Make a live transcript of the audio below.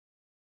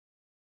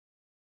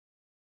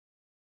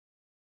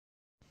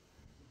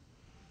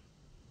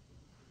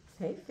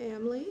Hey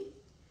family,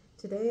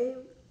 today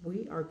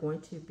we are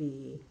going to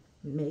be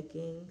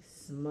making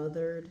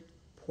smothered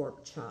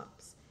pork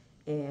chops.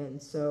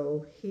 And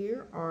so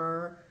here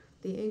are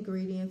the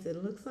ingredients.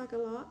 It looks like a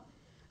lot,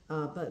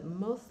 but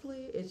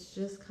mostly it's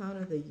just kind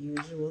of the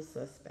usual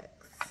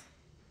suspects.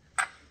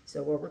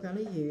 So what we're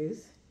going to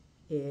use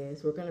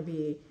is we're going to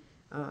be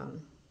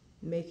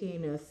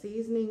making a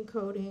seasoning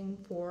coating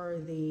for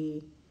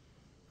the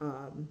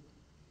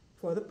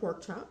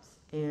pork chops,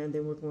 and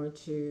then we're going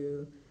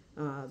to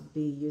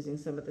be using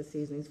some of the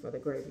seasonings for the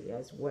gravy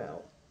as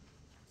well.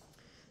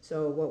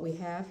 So what we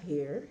have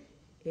here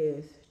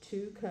is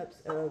 2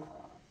 cups of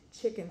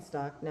chicken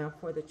stock. Now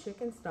for the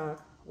chicken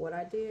stock, what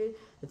I did,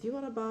 if you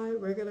want to buy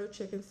regular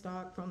chicken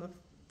stock from the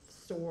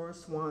store,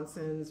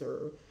 Swanson's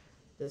or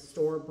the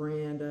store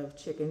brand of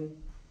chicken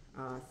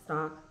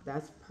stock,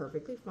 that's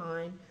perfectly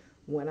fine.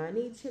 When I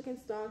need chicken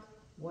stock,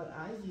 what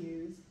I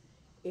use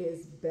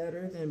is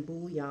Better Than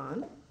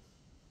Bouillon.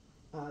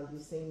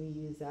 You've seen me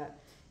use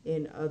that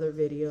in other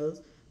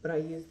videos, but I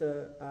use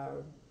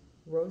the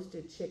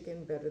roasted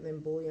chicken Better Than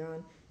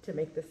Bouillon to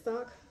make the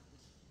stock.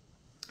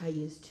 I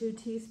use 2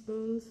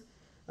 teaspoons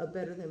of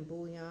Better Than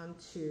Bouillon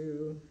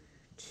to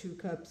 2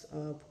 cups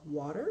of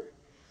water.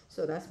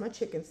 So that's my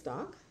chicken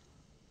stock.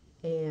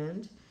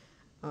 And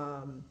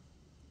I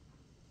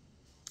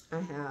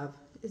have,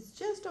 it's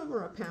just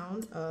over a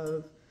pound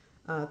of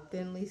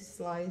thinly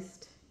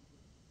sliced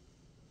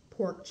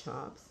pork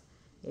chops.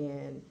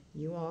 And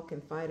you all can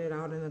fight it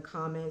out in the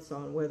comments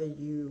on whether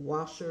you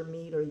wash your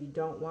meat or you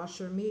don't wash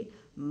your meat.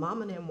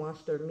 Mom and them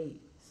wash their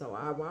meat, so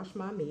I wash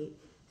my meat.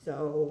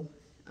 So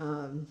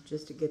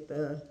just to get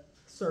the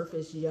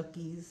surface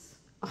yuckies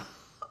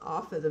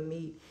off of the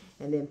meat,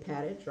 and then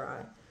pat it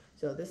dry.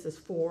 So this is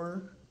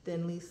 4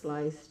 thinly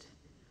sliced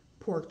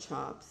pork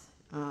chops,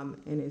 and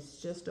it's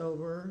just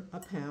over a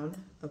pound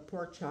of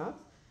pork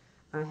chops.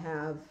 I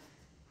have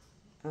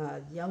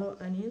yellow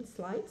onion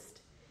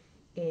sliced,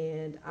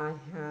 and I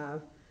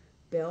have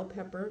bell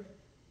pepper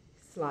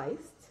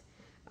sliced.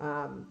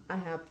 I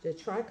have the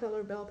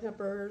tricolor bell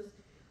peppers,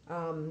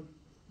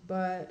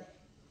 but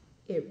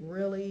it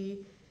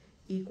really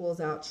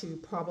equals out to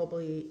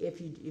probably, if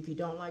you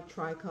don't like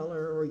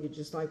tricolor, or you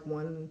just like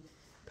one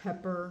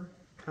pepper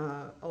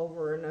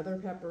over another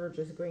pepper,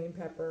 just green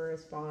pepper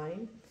is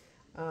fine.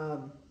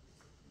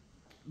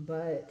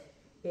 But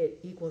it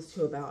equals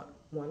to about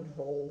 1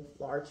 whole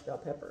large bell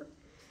pepper.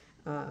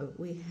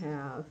 We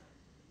have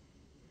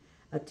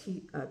a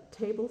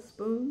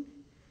tablespoon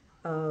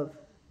of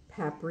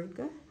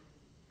paprika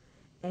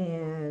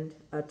and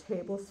a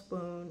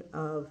tablespoon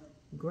of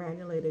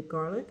granulated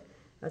garlic,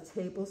 a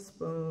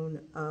tablespoon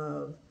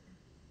of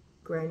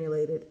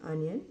granulated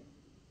onion.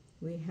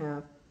 We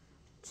have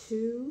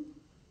 2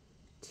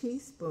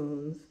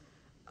 teaspoons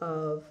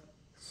of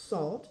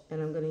salt,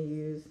 and I'm going to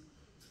use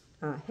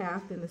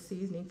half in the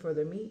seasoning for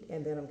the meat,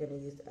 and then I'm going to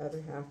use the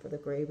other half for the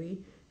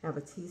gravy. I have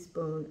a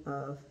teaspoon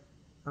of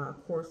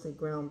coarsely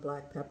ground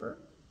black pepper.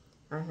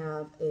 I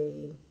have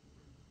a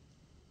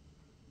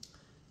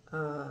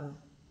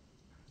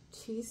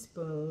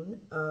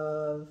teaspoon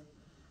of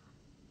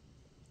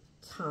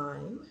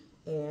thyme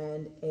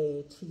and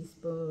a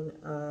teaspoon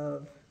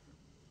of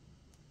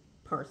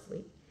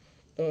parsley.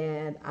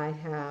 And I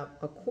have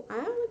I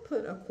only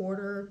put a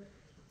 1/4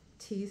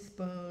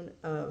 teaspoon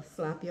of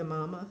Slap Your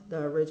Mama, the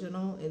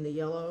original, in the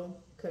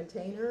yellow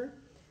container,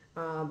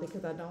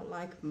 because I don't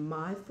like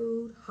my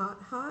food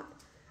hot.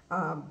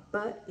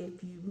 But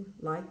if you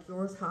like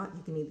yours hot,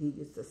 you can either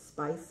use the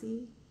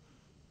spicy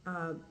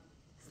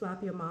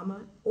Slap Your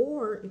Mama,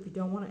 or if you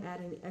don't want to add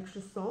any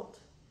extra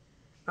salt,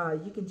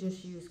 you can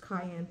just use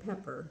cayenne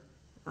pepper.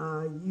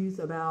 Use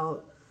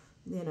about,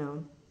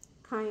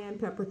 cayenne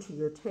pepper to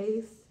your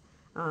taste,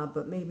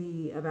 but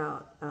maybe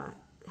about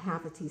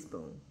half a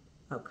teaspoon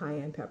of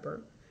cayenne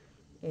pepper.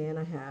 And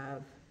I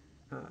have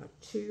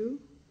 2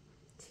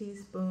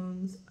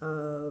 teaspoons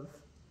of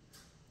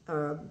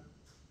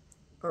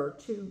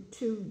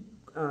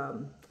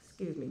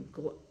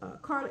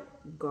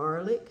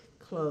garlic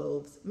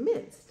cloves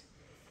minced,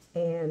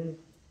 and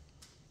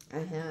I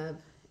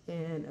have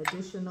an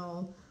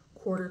additional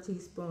 1/4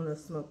 teaspoon of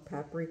smoked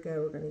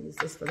paprika. We're going to use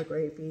this for the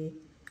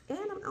gravy,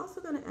 and I'm also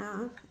going to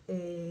add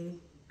a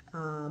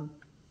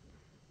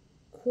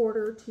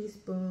 1/4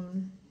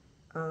 teaspoon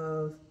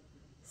of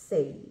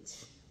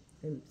sage.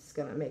 And it's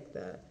going to make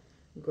the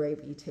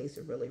gravy taste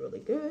really,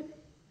 really good.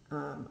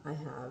 I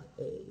have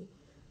a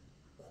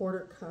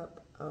 1/4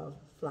 cup of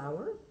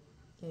flour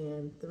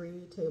and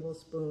 3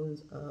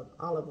 tablespoons of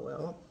olive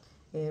oil,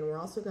 and we're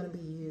also going to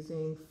be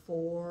using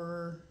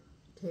 4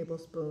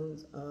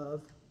 tablespoons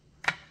of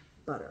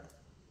butter.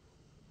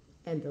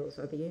 And those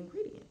are the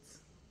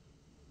ingredients.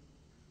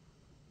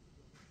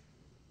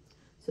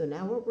 So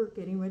now what we're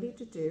getting ready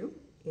to do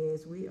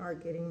is we are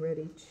getting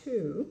ready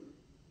to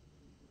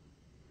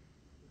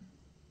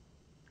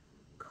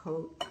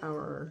coat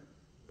our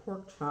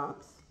pork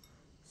chops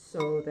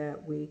so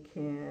that we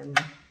can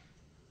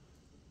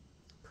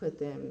put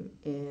them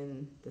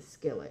in the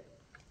skillet.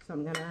 So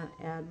I'm going to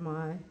add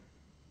my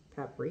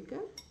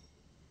paprika,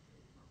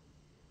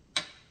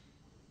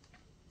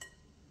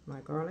 my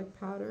garlic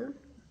powder,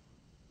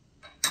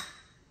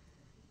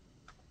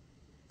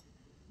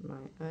 my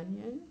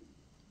onion,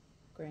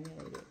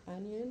 granulated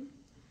onion,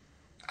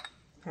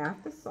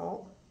 half the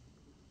salt,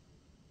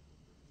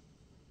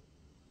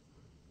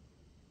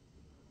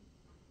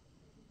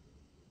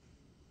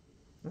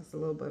 that's a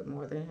little bit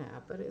more than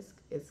half, but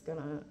it's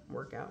gonna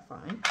work out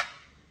fine,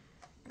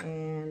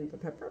 and the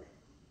pepper,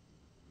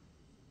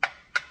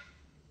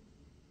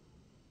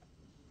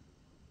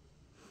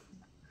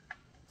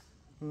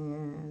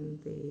 and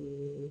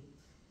the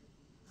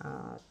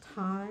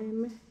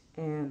thyme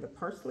and the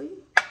parsley,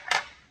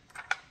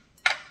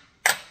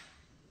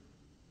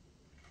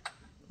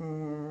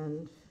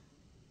 and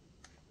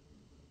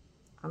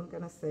I'm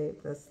gonna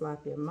save the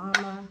slap your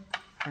mama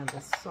and the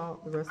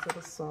salt, the rest of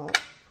the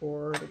salt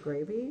for the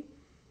gravy,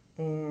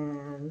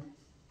 and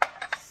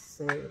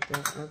save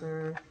the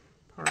other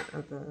part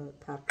of the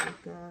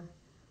paprika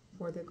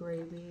for the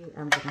gravy.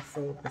 I'm gonna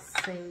save the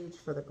sage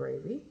for the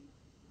gravy.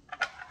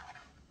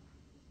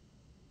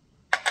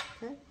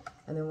 Okay,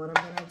 and then what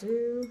I'm gonna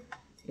do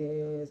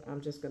is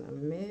I'm just gonna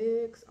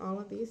mix all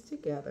of these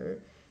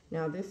together.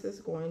 Now this is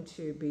going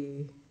to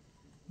be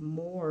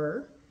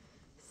more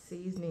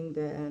seasoning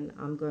than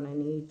I'm gonna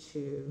need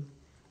to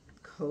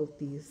coat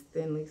these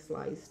thinly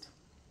sliced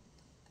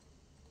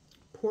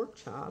pork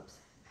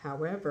chops.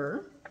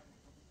 However,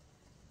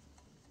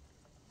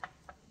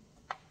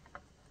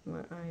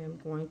 what I am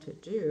going to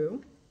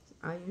do,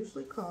 I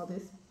usually call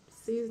this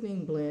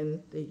seasoning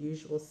blend the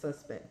usual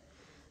suspect,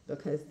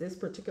 because this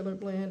particular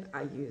blend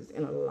I use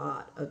in a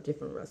lot of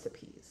different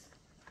recipes.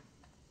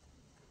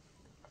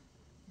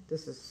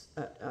 This is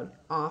an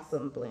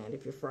awesome blend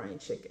if you're frying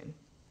chicken.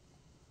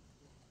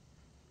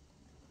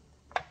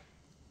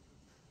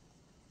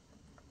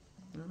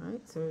 All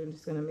right, so I'm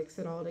just gonna mix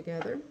it all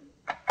together.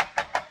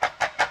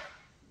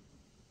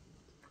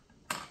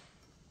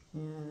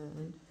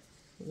 And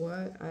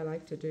what I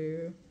like to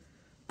do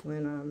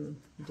when I'm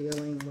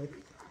dealing with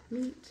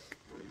meat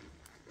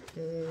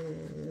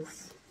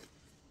is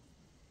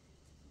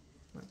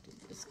I like to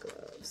use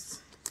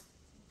gloves.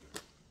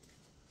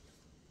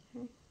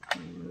 Okay,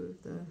 remove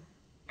the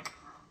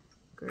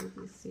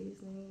gravy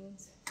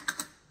seasonings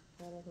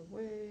out of the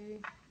way.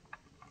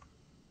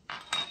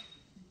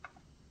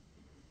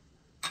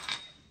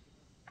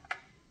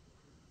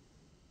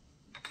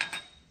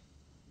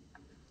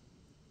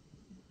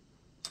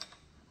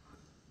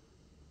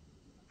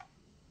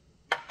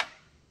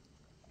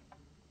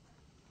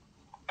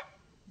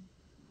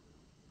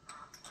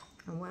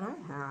 And what I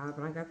have,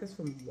 and I got this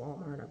from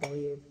Walmart, I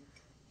believe,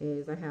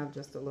 is I have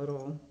just a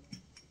little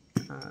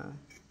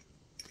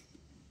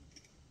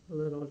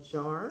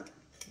jar,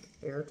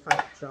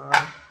 airtight jar.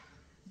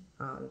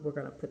 We're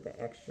going to put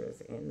the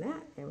extras in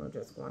that, and we're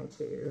just going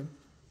to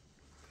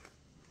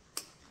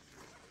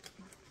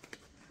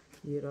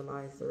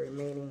utilize the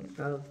remaining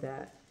of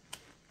that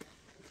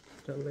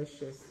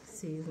delicious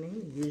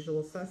seasoning,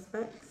 usual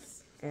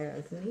suspects,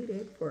 as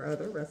needed for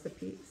other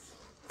recipes.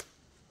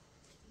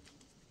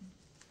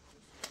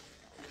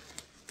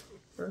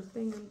 First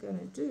thing I'm going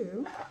to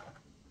do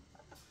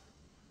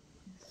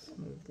is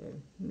move the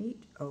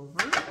meat over.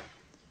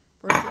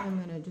 First thing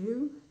I'm going to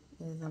do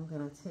is I'm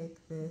going to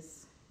take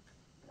this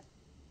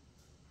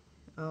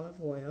olive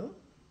oil.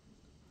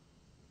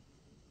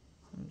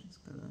 I'm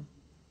just going to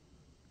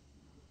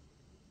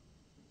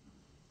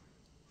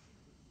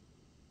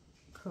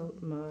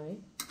coat my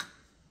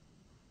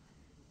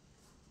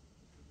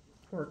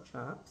pork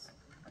chops.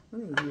 I'm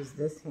going to use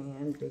this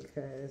hand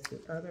because the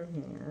other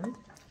hand,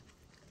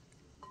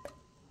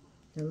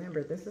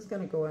 remember, this is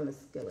going to go in the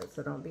skillet,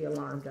 so don't be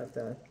alarmed at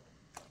the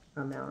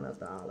amount of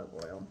the olive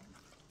oil.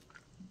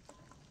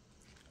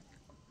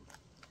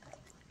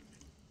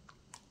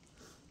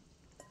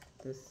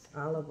 This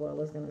olive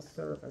oil is going to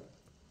serve a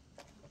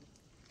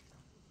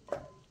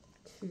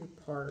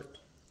two-part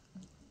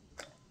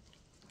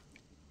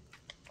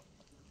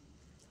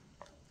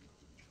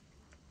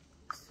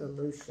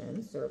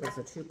solution, serve as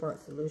a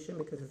two-part solution,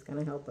 because it's going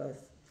to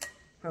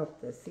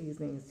help the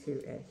seasonings to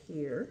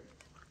adhere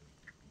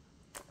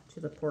to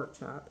the pork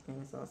chop,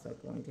 and it's also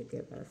going to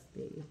give us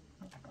the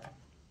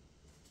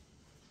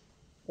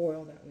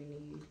oil that we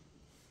need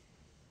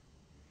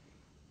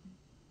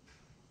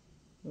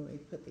when we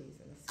put these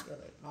in the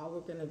skillet. All we're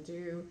going to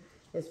do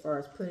as far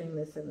as putting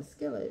this in the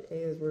skillet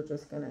is we're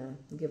just going to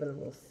give it a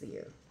little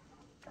sear.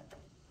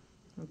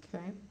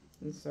 Okay,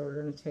 and so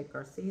we're going to take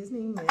our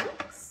seasoning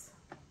mix,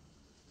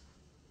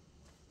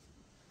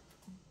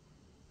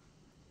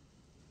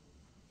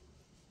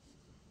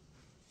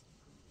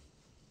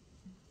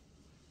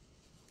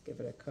 give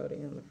it a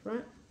coating on the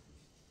front.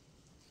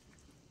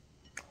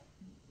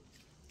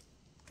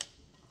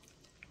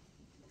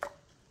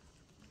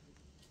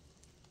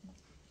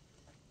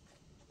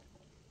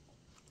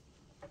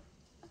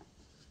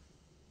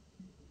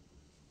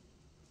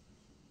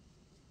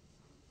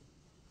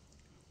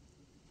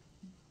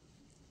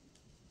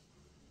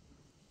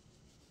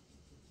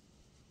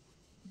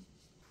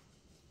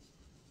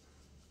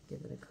 Give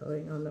it a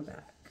coating on the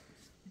back.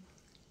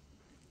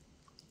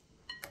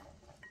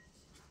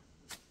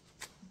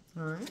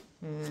 All right,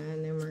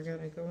 and then we're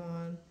gonna go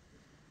on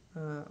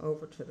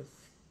over to the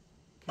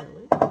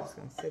skillet. I'm just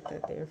gonna sit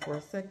that there for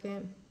a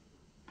second,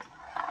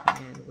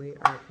 and we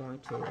are going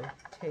to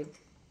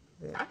take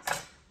this.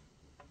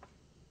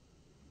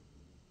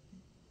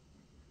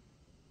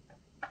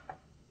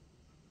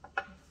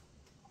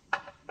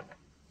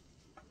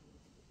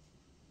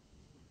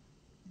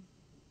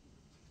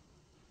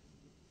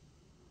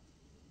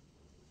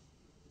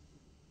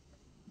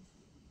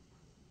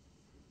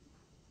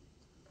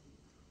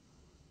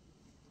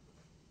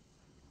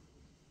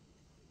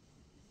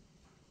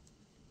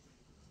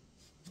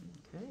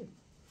 Okay,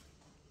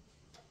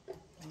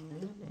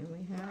 and then we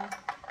have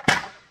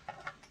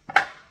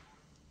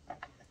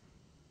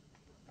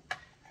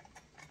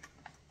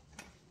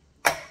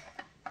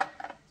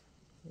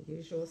the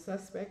usual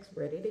suspects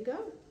ready to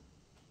go.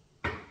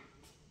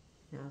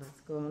 Now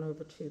let's go on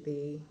over to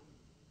the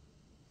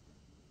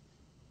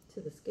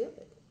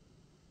skillet.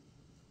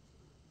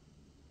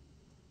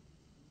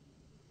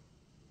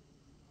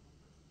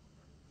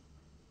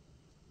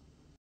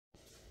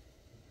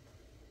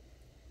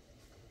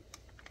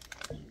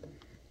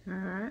 All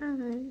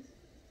right,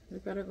 we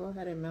better go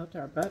ahead and melt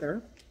our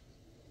butter.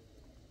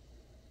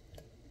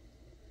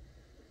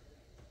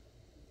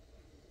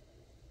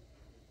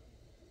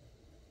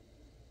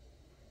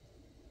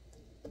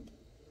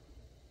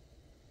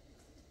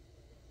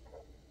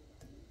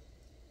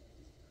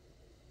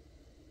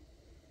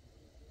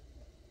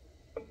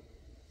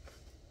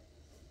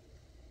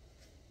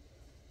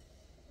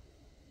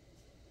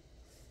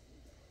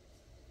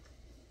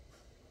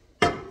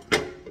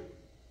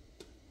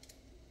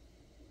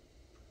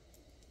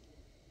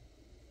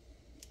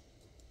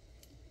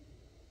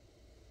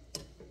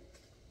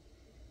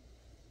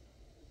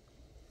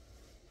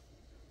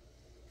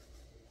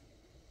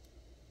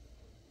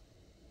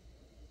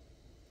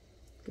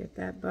 Get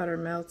that butter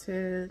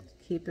melted,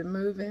 keep it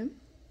moving.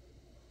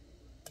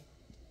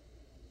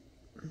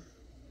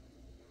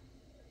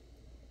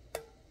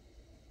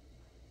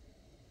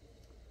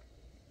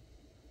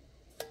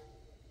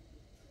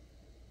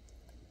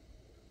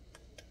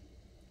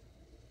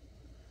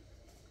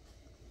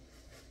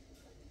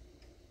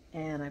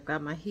 And I've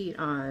got my heat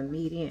on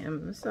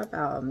medium, it's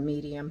about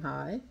medium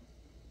high.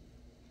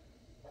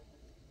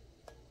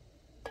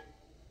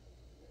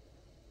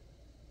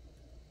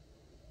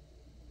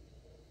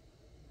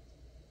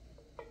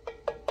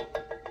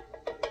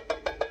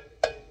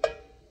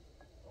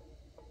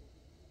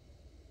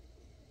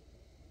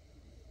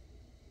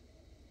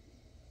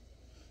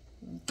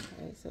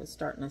 Okay, so it's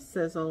starting to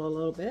sizzle a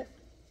little bit.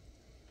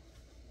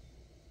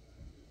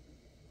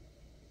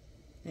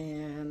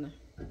 And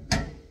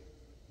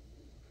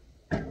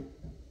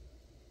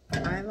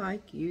I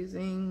like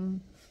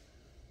using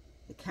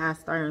the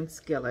cast iron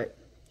skillet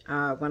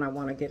when I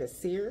want to get a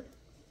sear.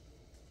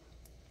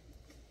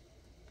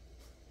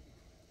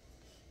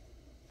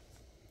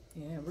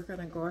 And we're going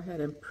to go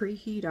ahead and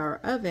preheat our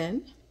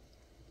oven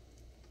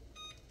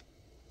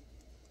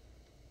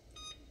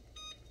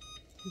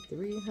to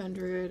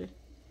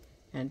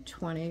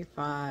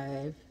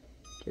 325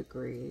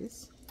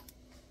 degrees.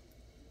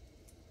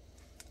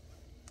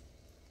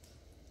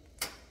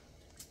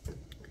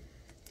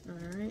 All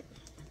right.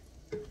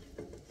 I'm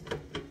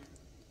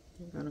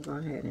going to go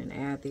ahead and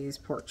add these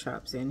pork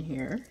chops in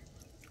here.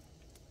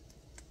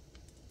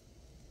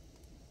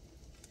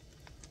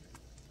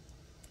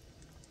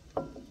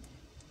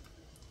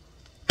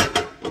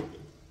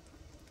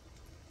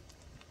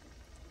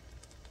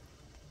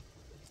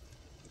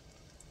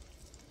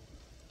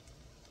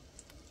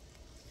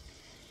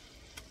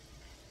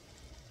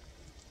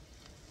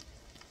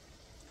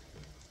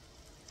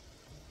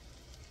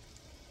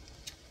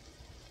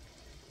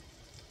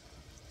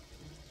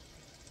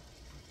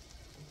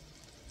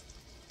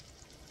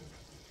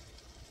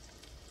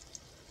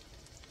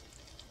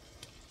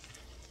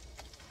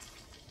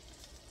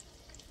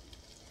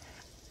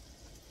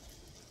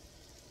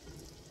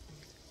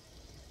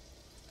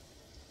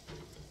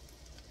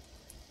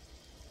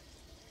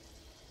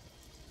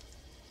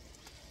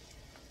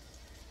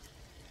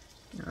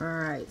 All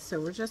right, so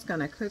we're just going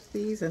to cook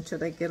these until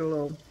they get a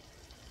little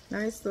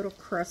nice little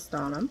crust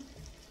on them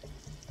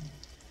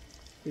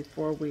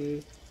before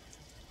we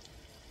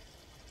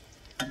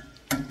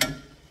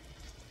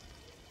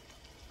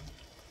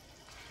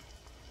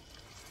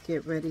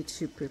get ready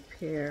to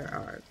prepare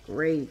our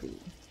gravy.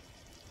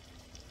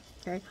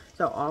 Okay,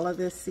 so all of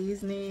this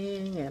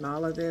seasoning and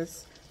all of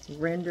this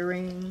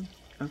rendering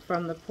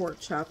from the pork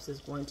chops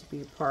is going to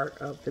be part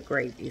of the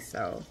gravy.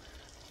 So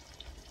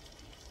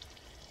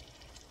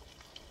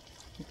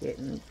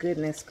getting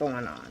goodness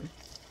going on.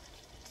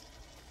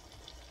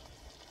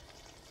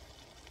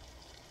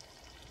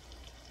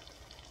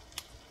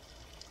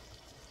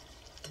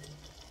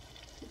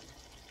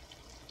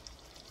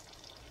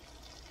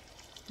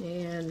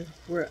 And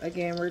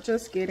we're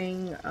just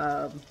getting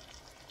a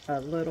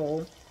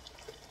little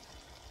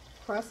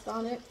crust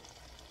on it.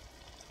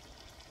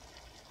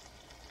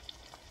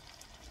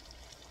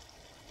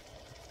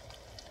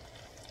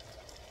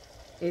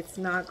 It's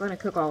not going to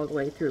cook all the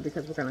way through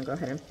because we're going to go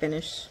ahead and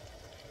finish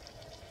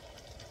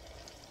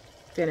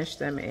finish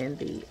them in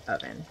the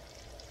oven.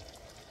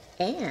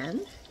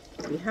 And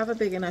if you have a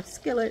big enough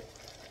skillet,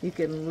 you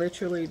can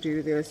literally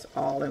do this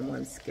all in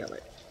one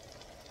skillet,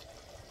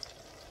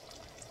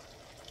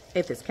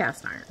 if it's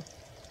cast iron,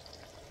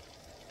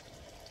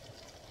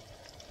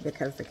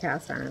 because the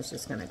cast iron is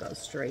just going to go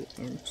straight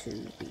into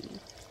the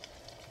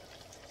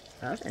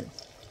oven.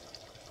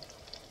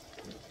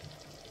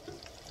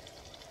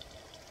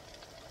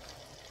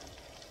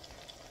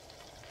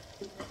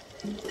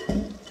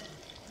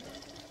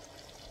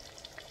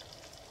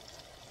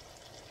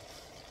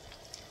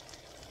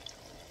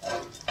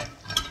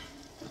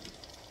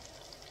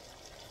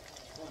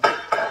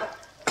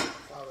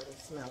 It's already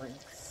smelling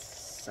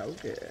so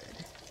good.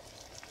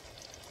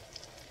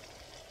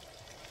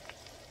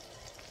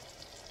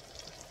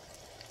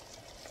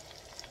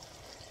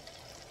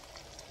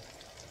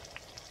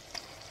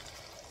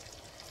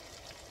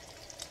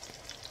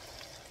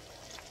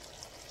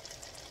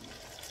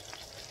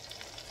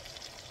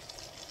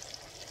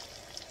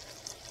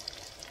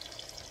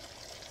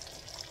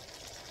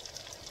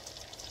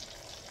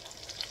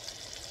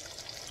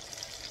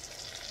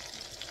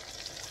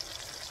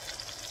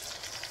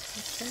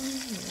 Okay, I'm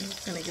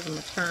just going to give them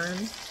a turn.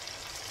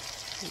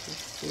 You can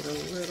see the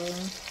little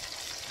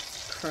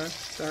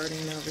crust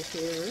starting over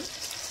here.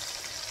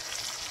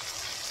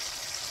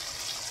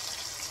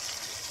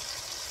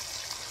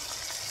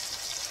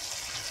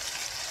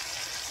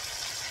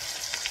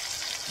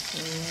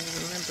 And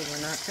remember,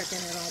 we're not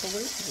cooking it all the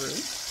way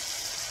through.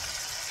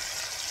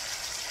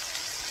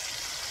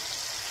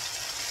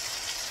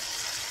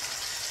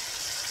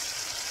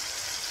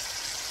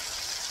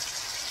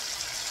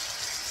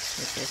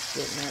 It's just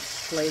getting that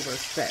flavor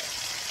set.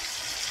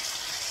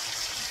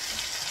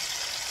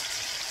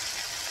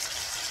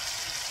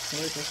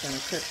 We're just going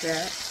to cook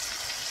that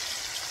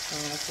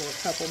for a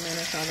couple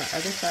minutes on the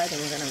other side,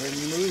 and we're going to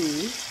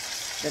remove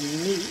the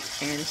meat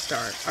and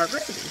start our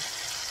gravy.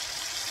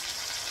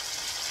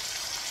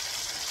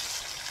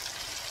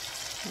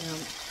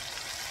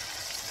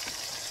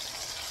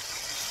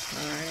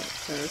 Alright,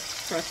 so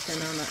it's crusting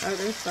on the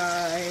other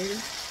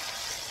side.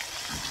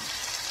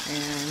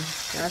 And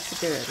that's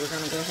good. We're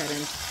going to go ahead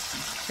and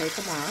take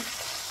them off.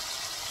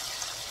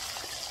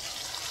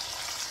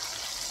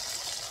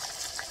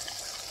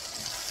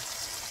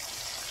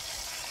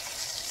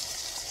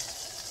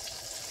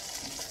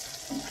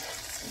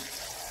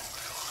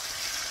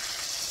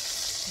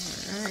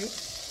 Alright.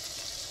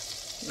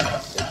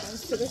 Let's put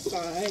those to the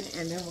side,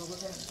 and then what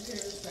we're going to do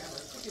is grab our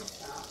chicken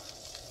stock.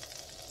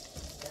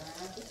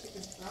 Grab the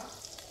chicken stock.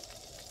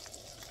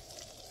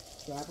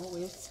 Grab a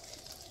whisk.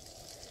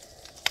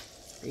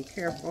 Be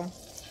careful. Look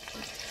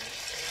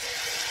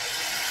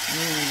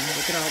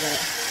at all that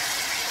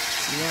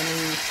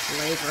yummy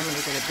flavor. I'm going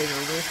to get a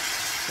bigger whisk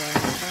so I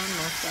don't burn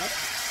myself.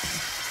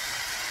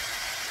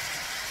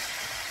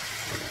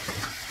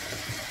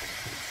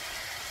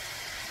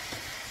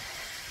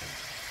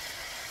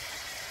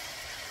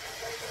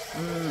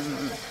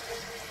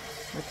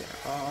 Look at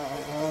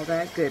all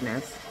that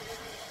goodness.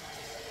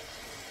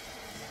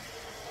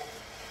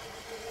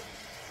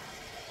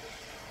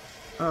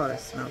 Oh,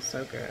 that smells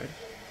so good.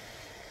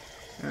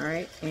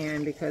 Alright,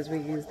 and because we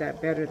use that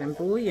better than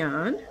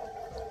bouillon,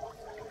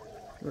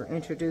 we're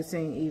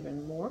introducing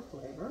even more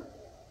flavor.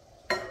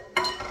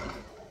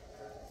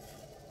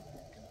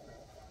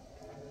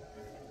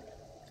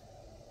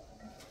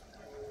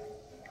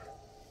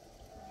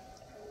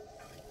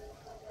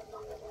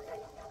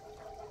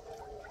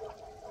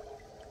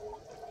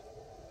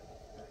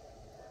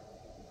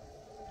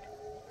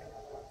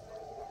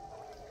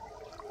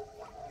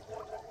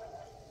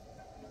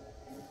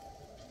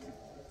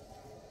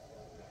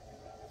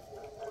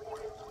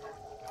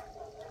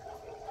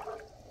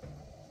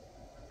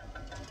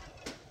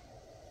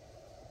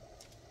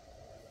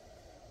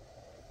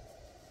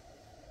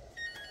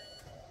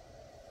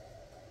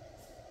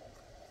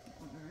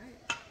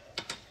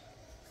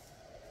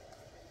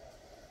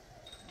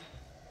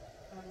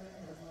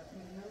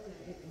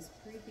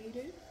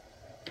 Preheated.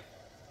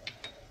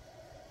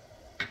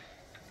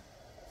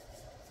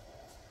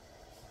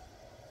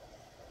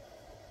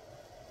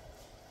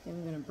 And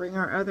we're going to bring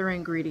our other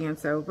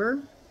ingredients over.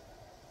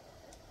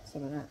 So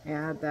I'm going to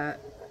add that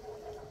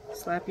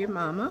Slap Your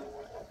Mama.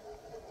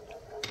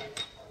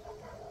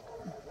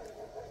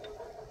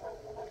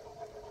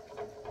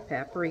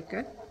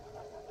 Paprika.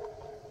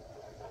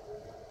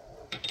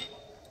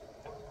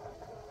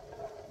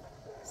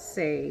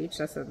 Sage.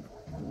 That's a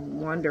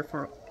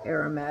wonderful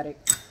aromatic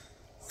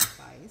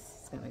spice.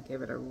 It's going to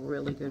give it a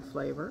really good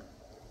flavor.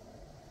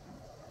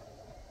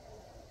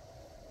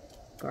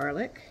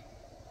 Garlic.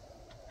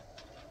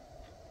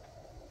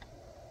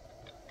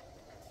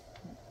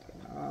 Get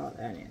all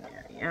that in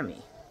there.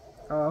 Yummy.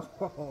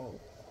 Oh,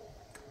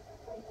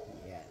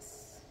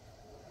 yes.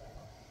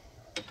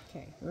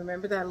 Okay,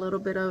 remember that little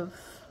bit of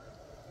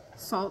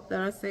salt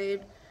that I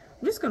saved?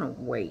 I'm just going to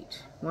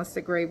wait. Once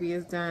the gravy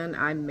is done,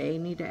 I may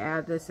need to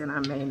add this and I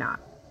may not.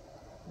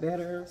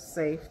 Better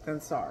safe than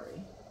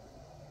sorry.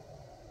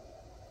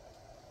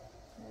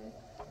 Okay.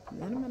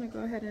 And then I'm going to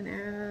go ahead and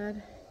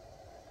add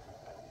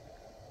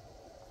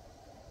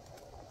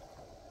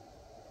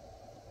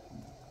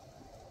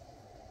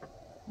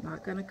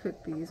Not going to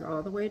cook these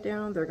all the way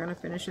down. They're going to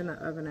finish in the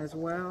oven as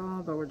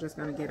well, but we're just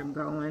going to get them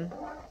going.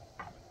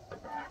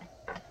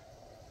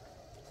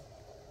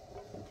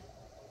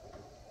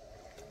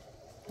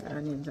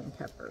 Onions and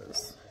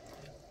peppers.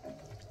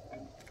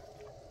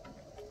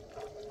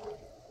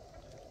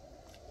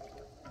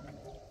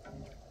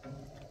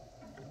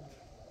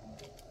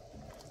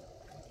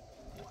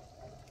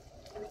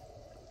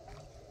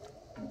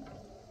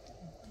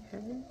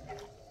 Okay.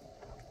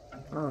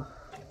 Oh.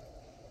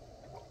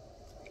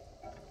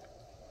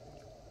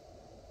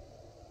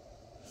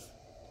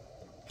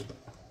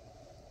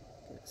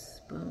 Get a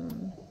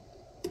spoon.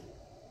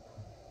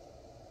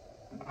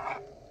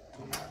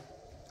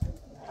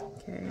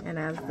 Okay, and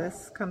as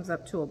this comes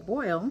up to a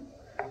boil,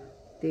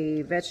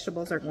 the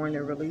vegetables are going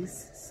to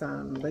release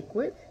some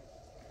liquid.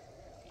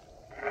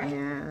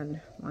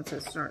 And once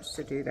it starts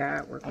to do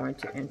that, we're going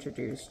to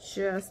introduce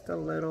just a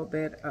little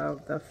bit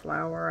of the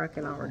flour. I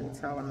can already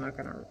tell I'm not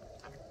going to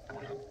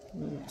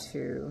need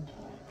to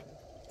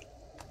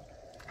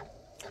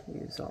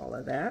use all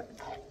of that.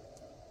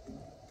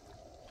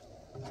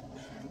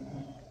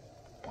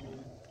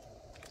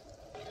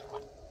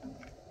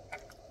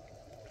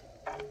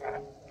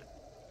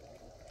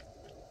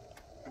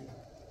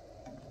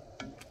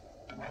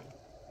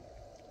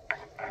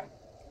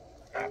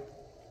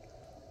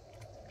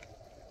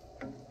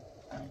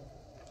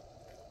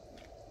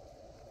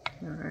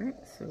 Alright,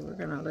 so we're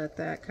going to let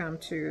that come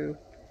to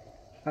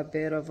a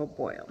bit of a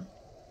boil.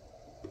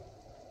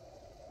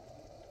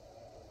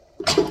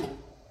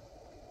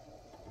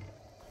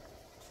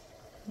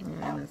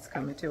 And it's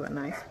coming to a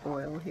nice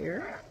boil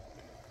here.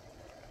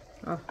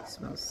 Oh, it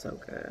smells so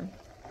good.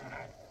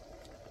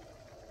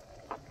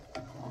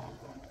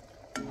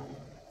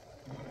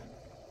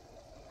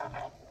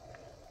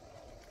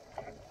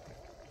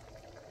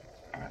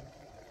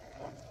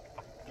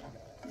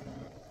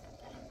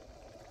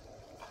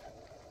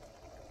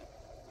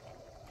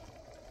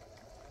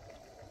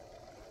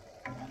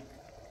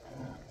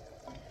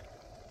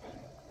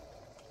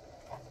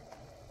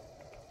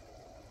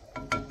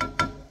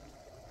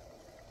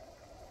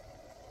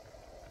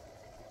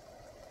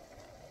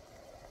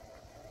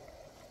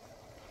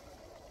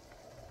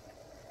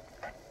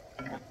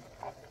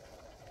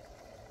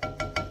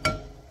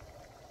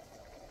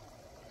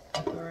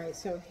 Alright,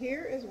 so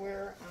here is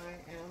where I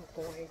am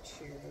going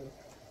to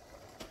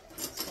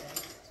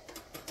test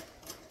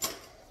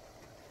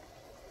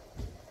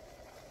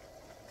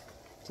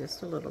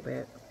just a little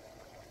bit.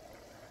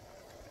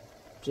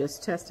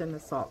 Just testing the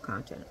salt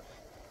content.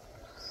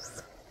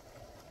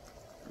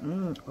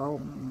 Oh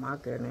my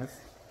goodness.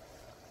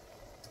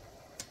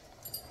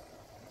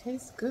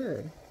 Tastes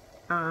good.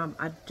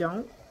 I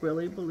don't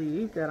really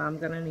believe that I'm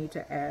going to need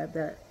to add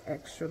that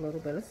extra little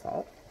bit of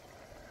salt.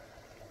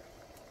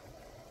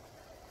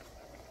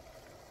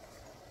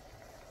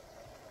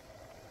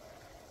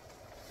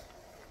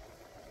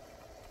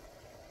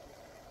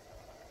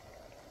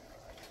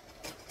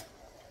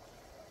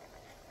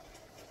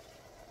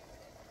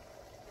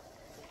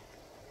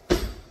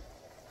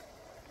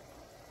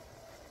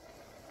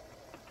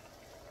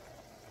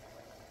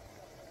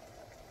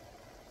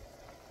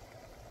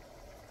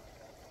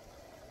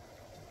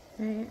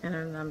 Okay, and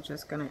then I'm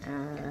just going to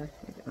add,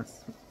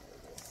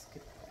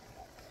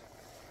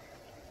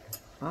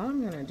 all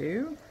I'm going to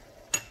do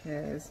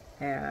is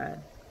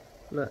add,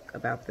 look,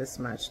 about this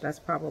much. That's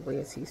probably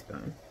a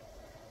teaspoon.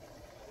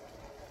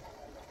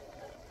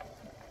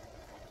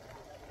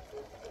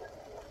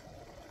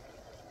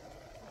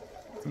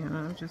 And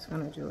I'm just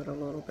going to do it a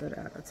little bit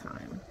at a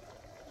time.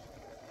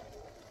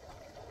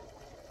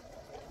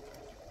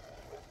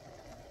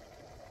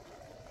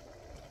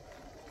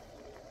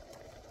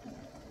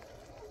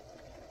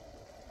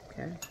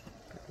 Okay,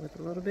 with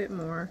a little bit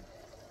more.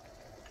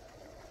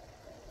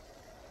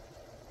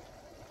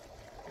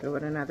 Go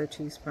with another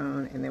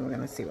teaspoon, and then we're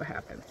going to see what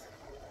happens.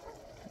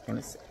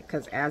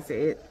 Because as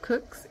it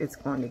cooks, it's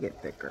going to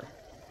get thicker.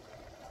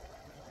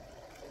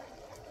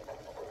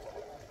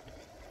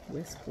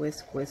 Whisk,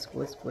 whisk, whisk,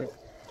 whisk, whisk.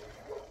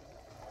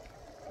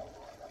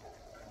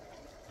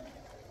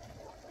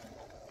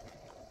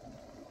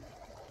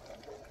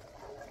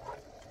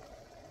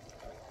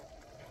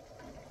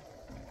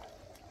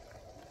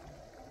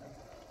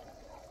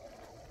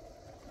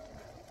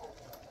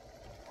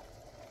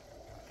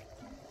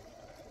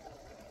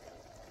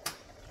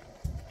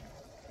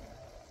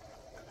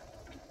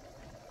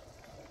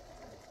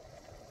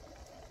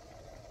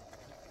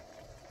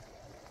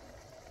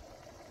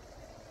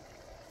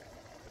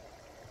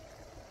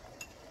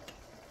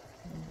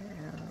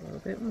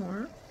 Bit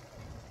more.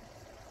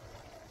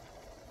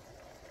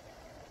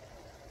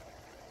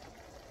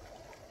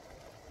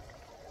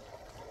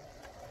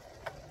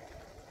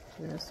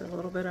 Just a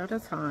little bit at a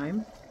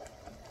time.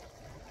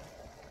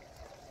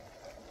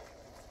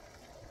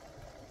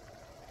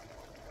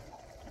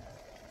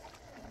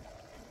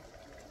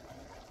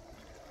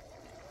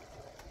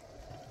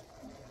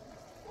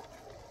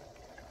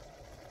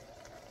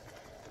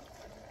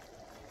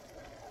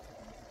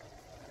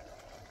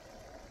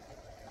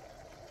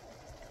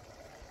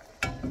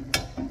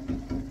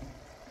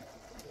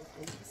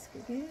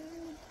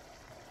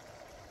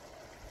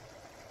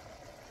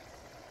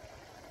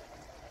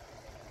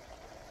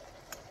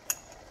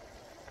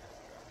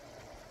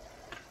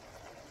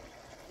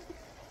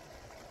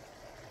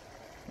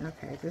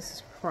 Okay, this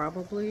is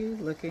probably,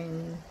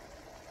 looking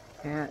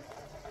at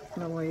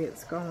the way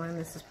it's going,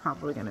 this is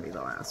probably going to be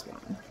the last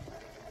one.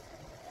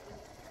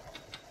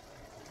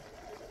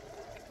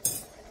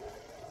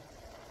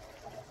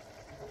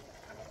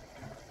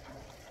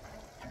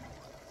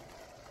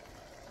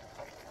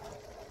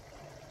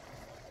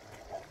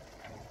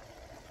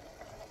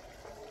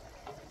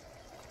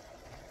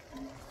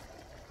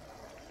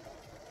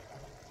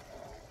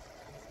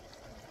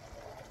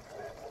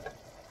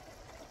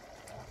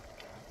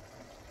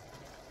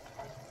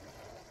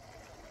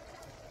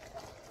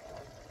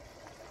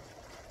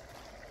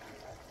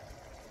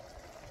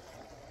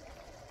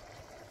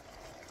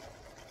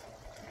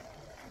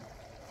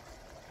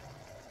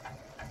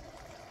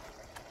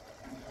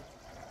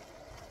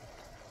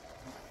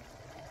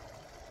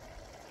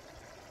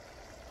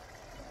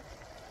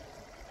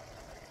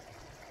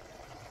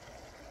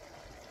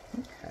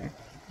 Okay,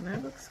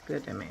 that looks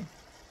good to me.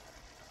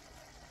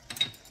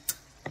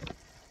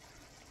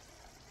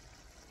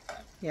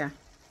 Yeah,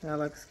 that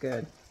looks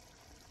good.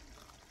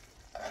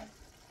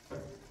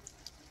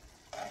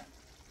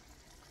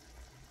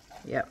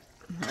 Yep,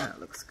 that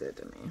looks good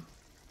to me.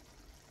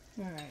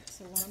 All right,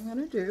 so what I'm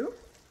gonna do,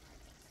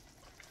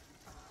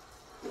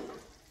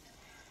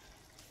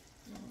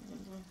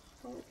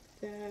 hope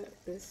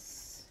that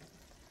this,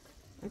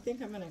 I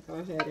think I'm gonna go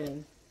ahead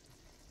and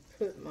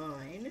put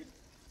mine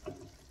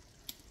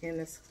in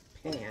this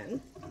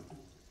pan.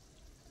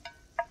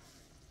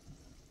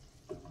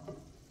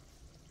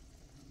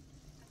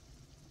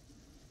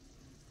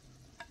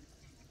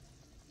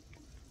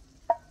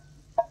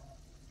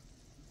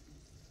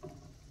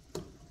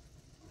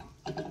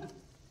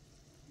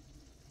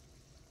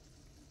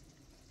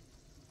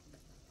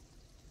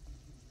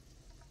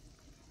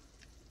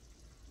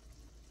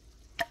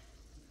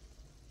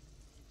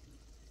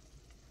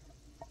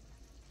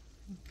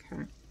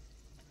 Okay.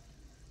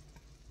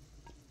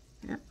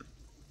 Yep.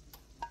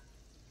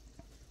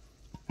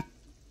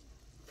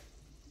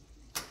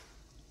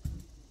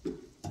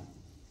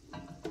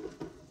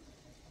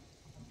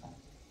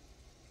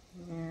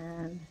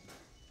 And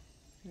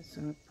just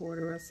gonna pour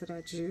the rest of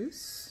that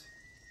juice.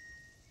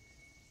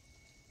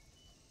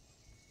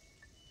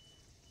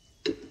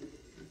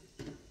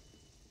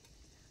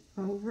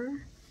 Over.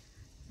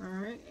 All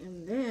right,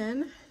 and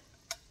then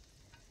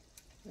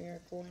we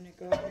are going to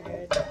go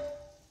ahead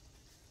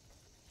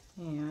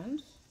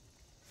and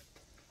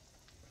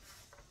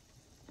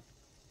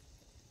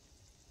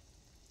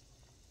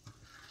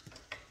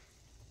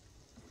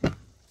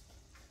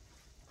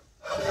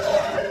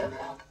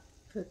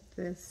put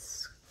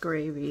this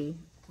gravy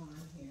on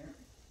here.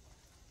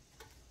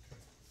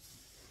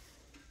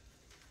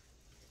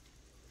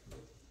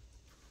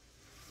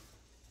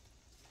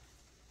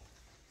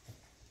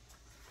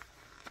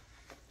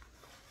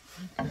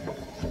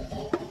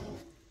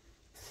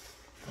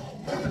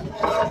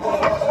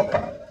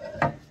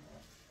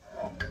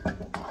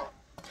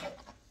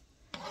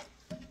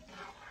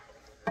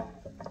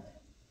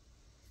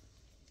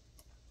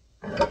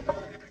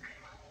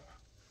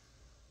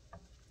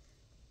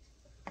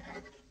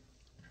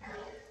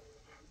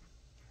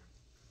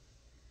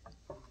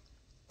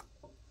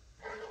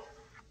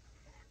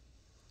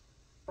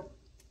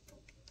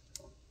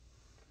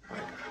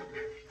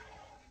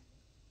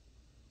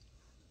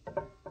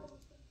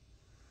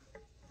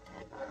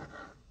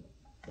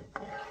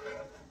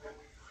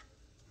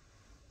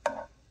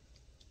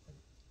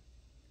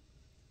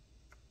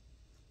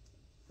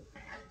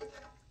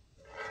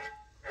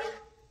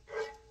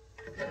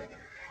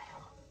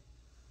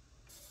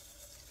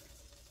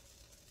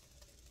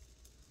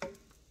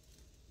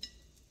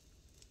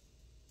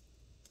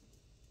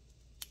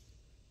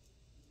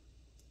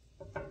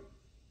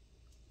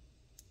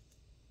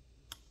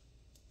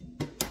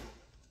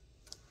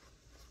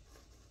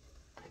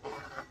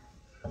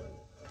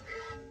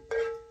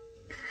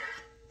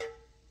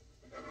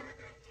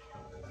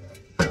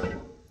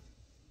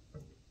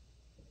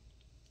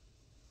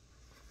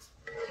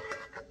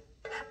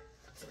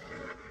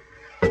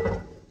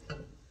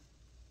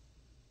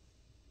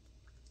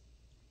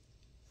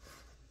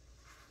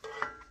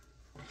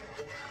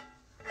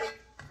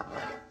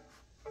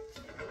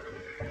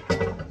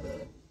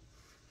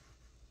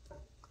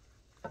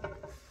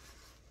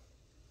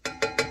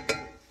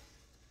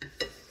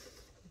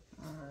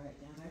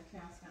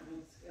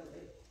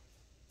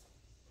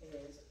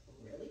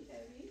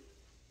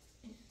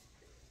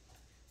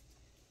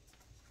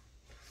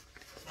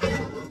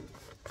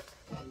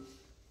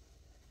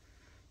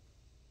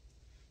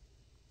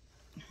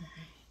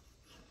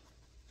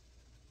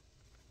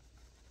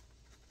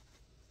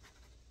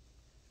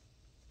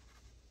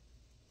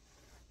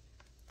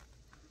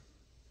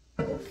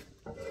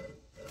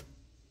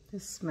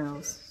 This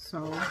smells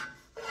so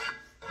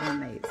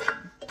amazing.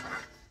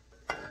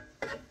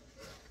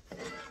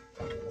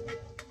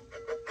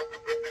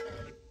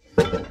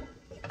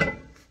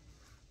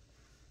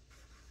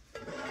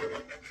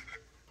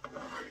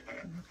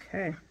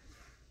 Okay.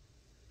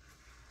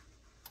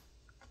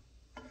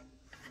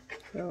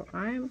 So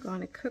I am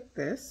going to cook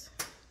this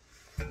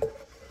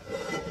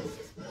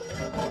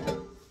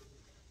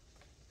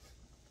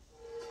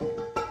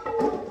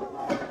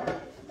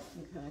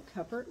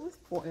cover it with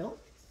foil.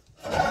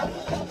 And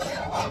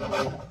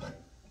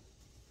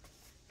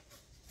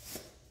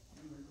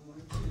we're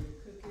going to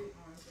cook it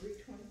on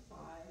 325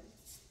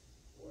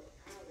 for an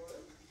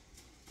hour.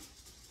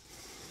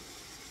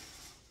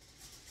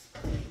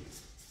 And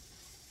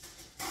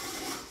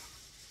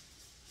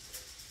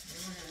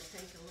we're going to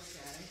take a look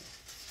at it.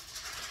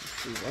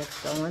 See what's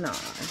going on.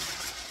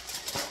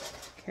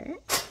 Okay.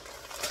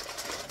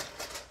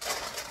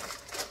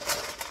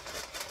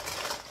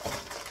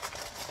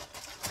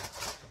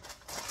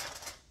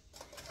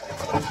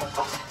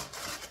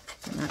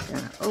 We're not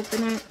going to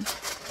open it.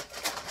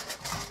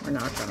 We're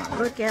not going to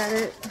look at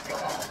it.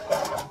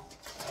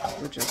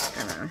 We're just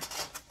going to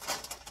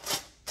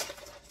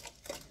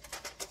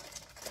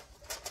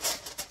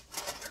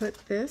put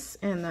this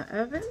in the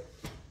oven.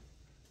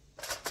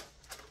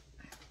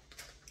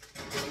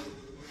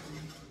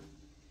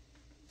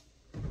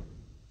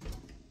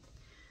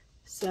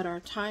 Set our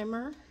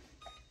timer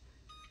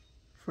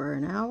for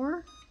an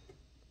hour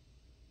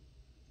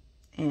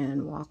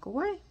and walk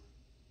away.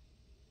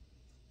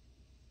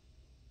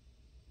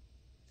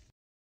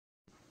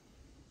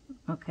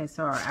 Okay,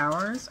 so our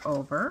hour is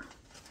over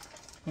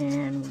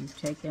and we've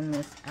taken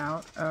this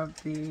out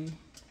of the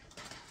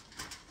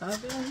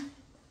oven.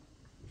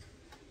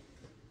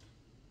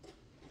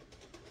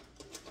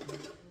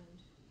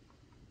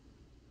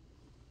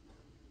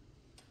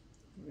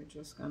 We're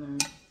just gonna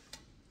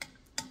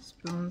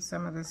spoon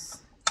some of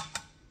this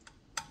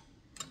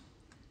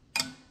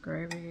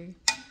gravy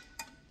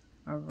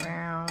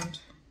around,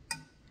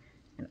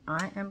 and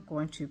I am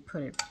going to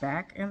put it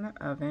back in the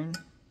oven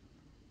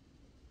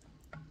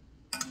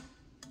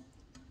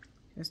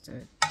just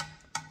to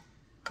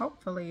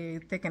hopefully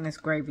thicken this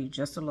gravy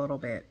just a little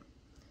bit.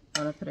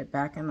 I'm going to put it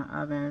back in the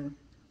oven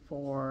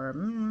for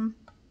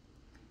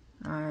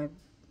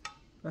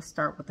let's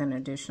start with an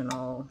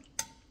additional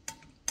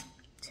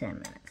 10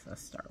 minutes.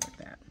 Let's start with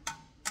that.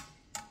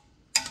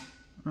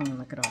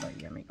 Look at all that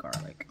yummy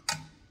garlic.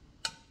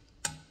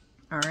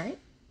 All right,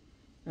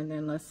 and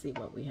then let's see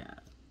what we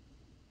have.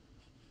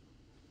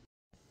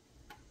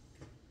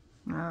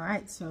 All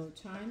right, so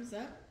time's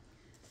up.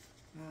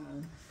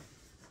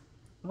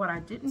 What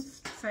I didn't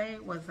say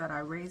was that I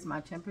raised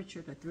my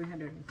temperature to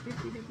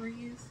 350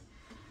 degrees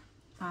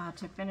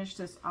to finish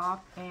this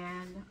off,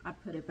 and I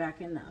put it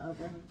back in the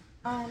oven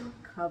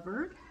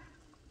uncovered.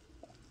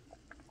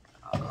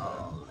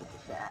 Oh, look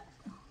at that.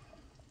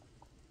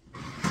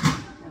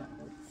 That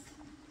looks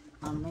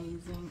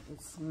amazing.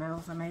 It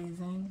smells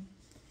amazing.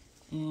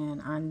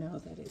 And I know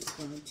that it's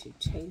going to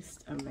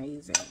taste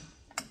amazing.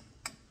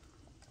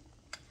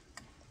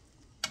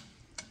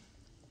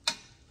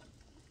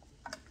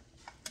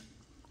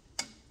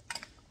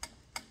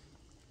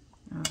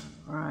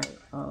 All right.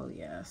 Oh,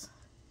 yes.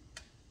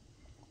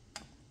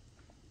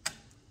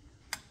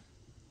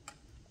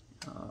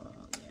 Oh,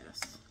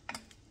 yes.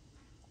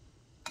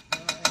 All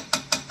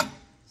right.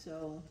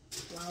 So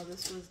while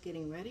this was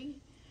getting ready,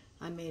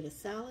 I made a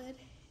salad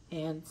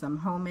and some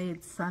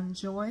homemade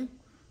Sunjoy.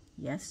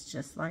 Yes,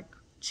 just like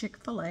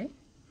Chick-fil-A.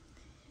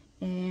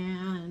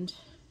 And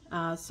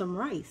some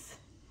rice.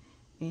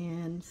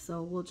 And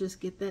so we'll just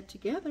get that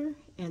together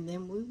and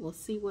then we will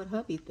see what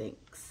hubby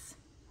thinks.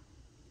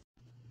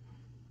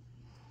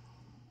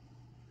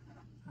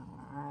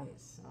 Alright,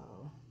 so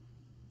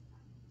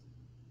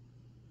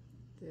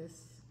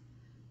this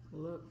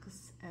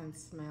looks and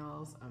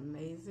smells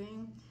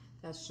amazing.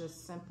 That's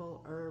just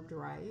simple herbed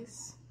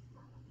rice.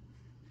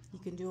 You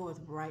can do it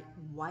with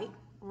white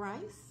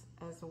rice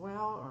as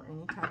well, or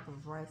any type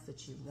of rice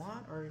that you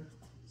want, or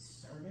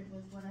serve it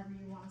with whatever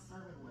you want to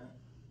serve it with.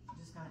 I'm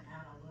just going to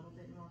add a little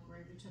bit more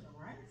gravy to the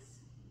rice.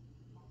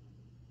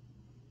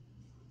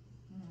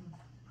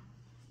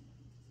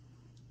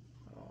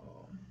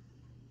 Oh.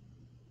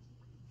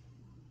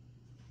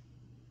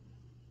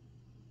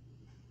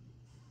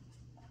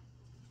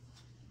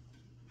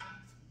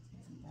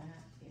 And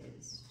that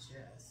is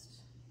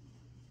just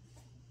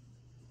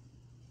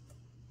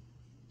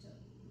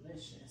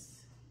delicious.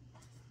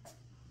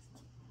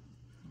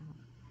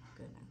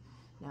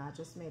 Now I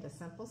just made a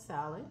simple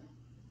salad.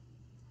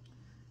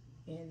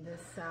 In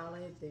this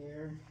salad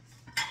there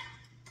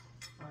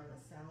are the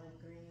salad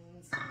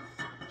greens,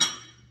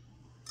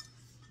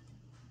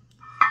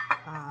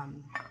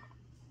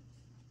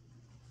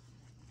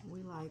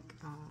 we like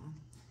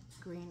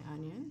green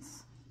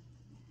onions,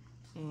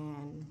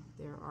 and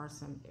there are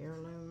some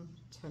heirloom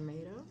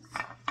tomatoes.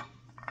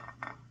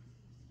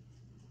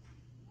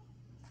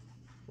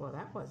 Well,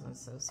 that wasn't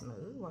so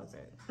smooth, was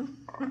it?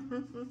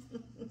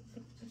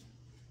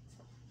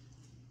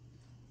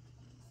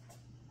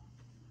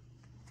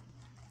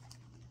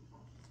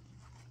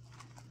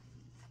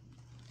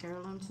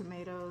 Heirloom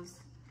tomatoes.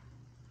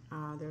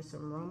 There's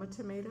some Roma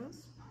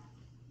tomatoes.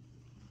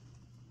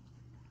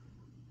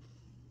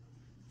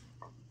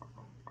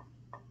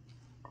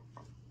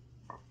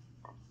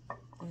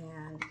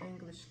 And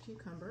English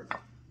cucumber.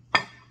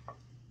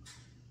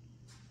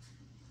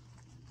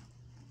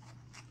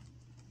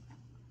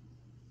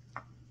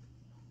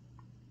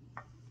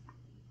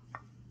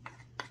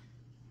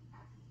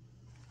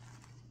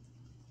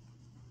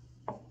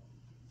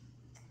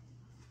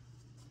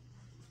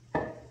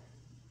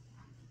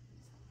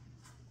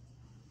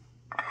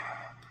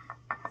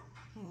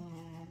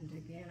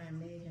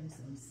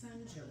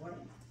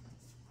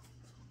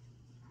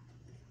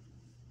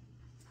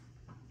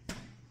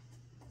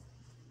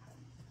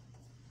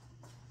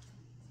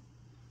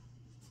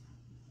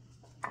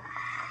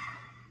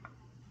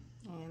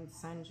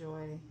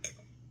 Sunjoy.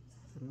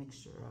 It's a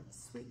mixture of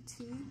sweet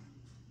tea,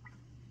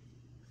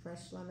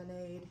 fresh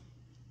lemonade,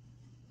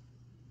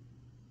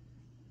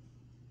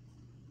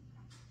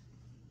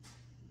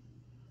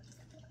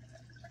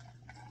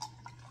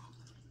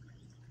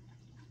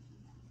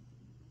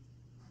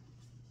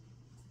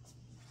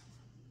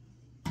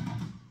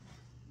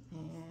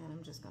 and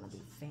I'm just gonna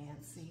be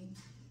fancy.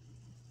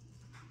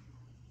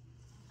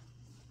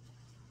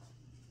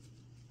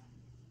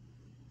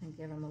 And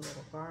give them a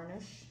little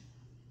garnish.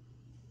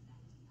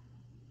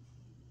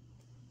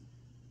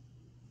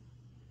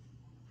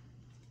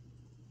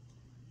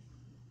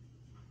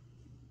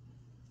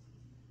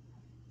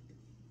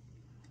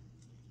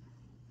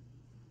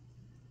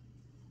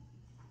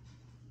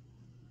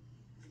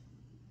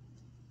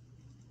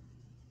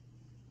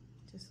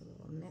 Just a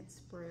little mint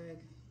sprig.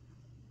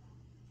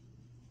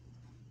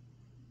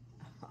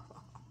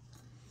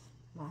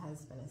 My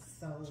husband is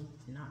so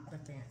not the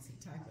fancy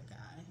type of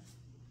guy.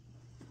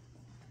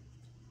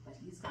 But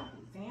he's gonna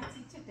be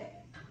fancy today.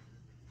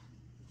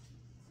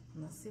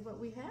 Let's see what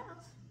we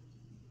have.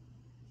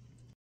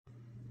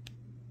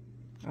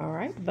 All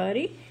right,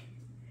 buddy.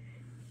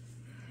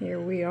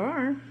 Here we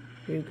are.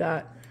 We've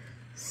got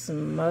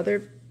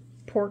smothered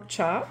pork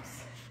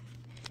chops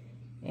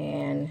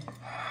and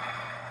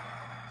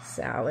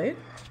salad.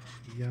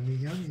 Yummy,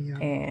 yummy,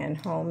 yummy. And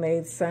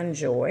homemade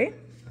Sunjoy.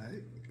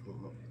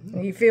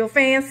 You feel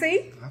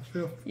fancy? I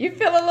feel. You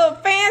feel a little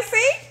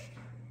fancy?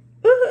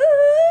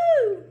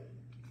 Woohoo!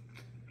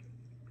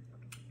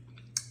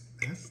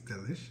 That's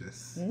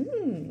delicious.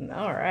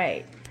 All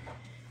right.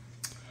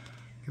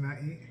 Can I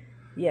eat?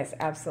 Yes,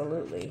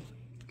 absolutely.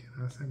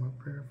 Can I say my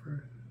prayer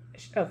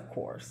first? Of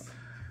course.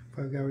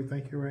 Father God, we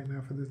thank you right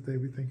now for this day.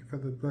 We thank you for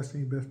the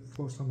blessing you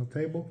before us on the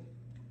table.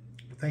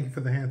 We thank you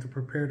for the hands to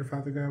prepare it,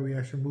 Father God. We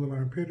ask you to move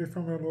our impurity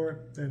from our Lord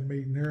and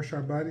may nourish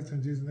our bodies.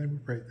 In Jesus' name we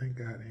pray. Thank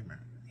God. Amen.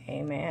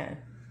 Amen.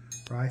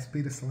 Rice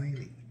be the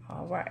Selene.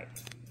 All right.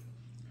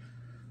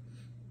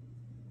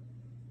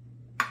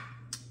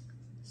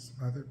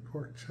 Smothered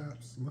pork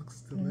chops.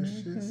 Looks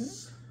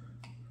delicious.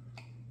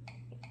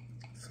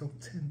 So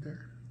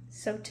tender.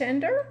 So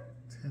tender?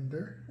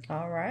 Tender.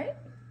 All right.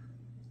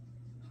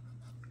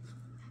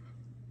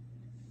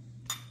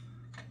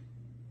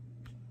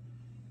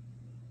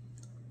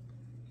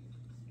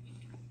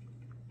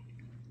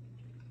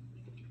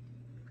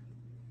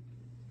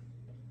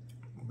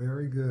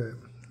 Very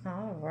good.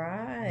 All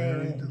right.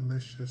 Very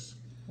delicious.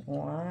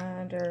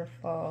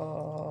 Wonderful.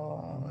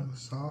 A little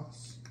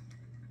sauce.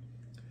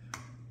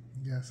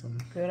 Got some.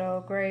 Good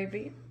old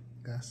gravy.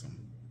 Got some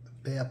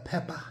bell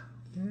pepper.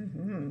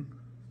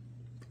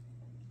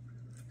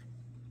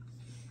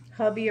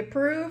 Hubby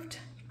approved?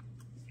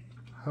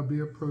 Hubby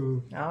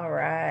approved. All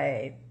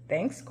right.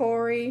 Thanks,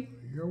 Corey.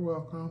 You're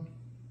welcome.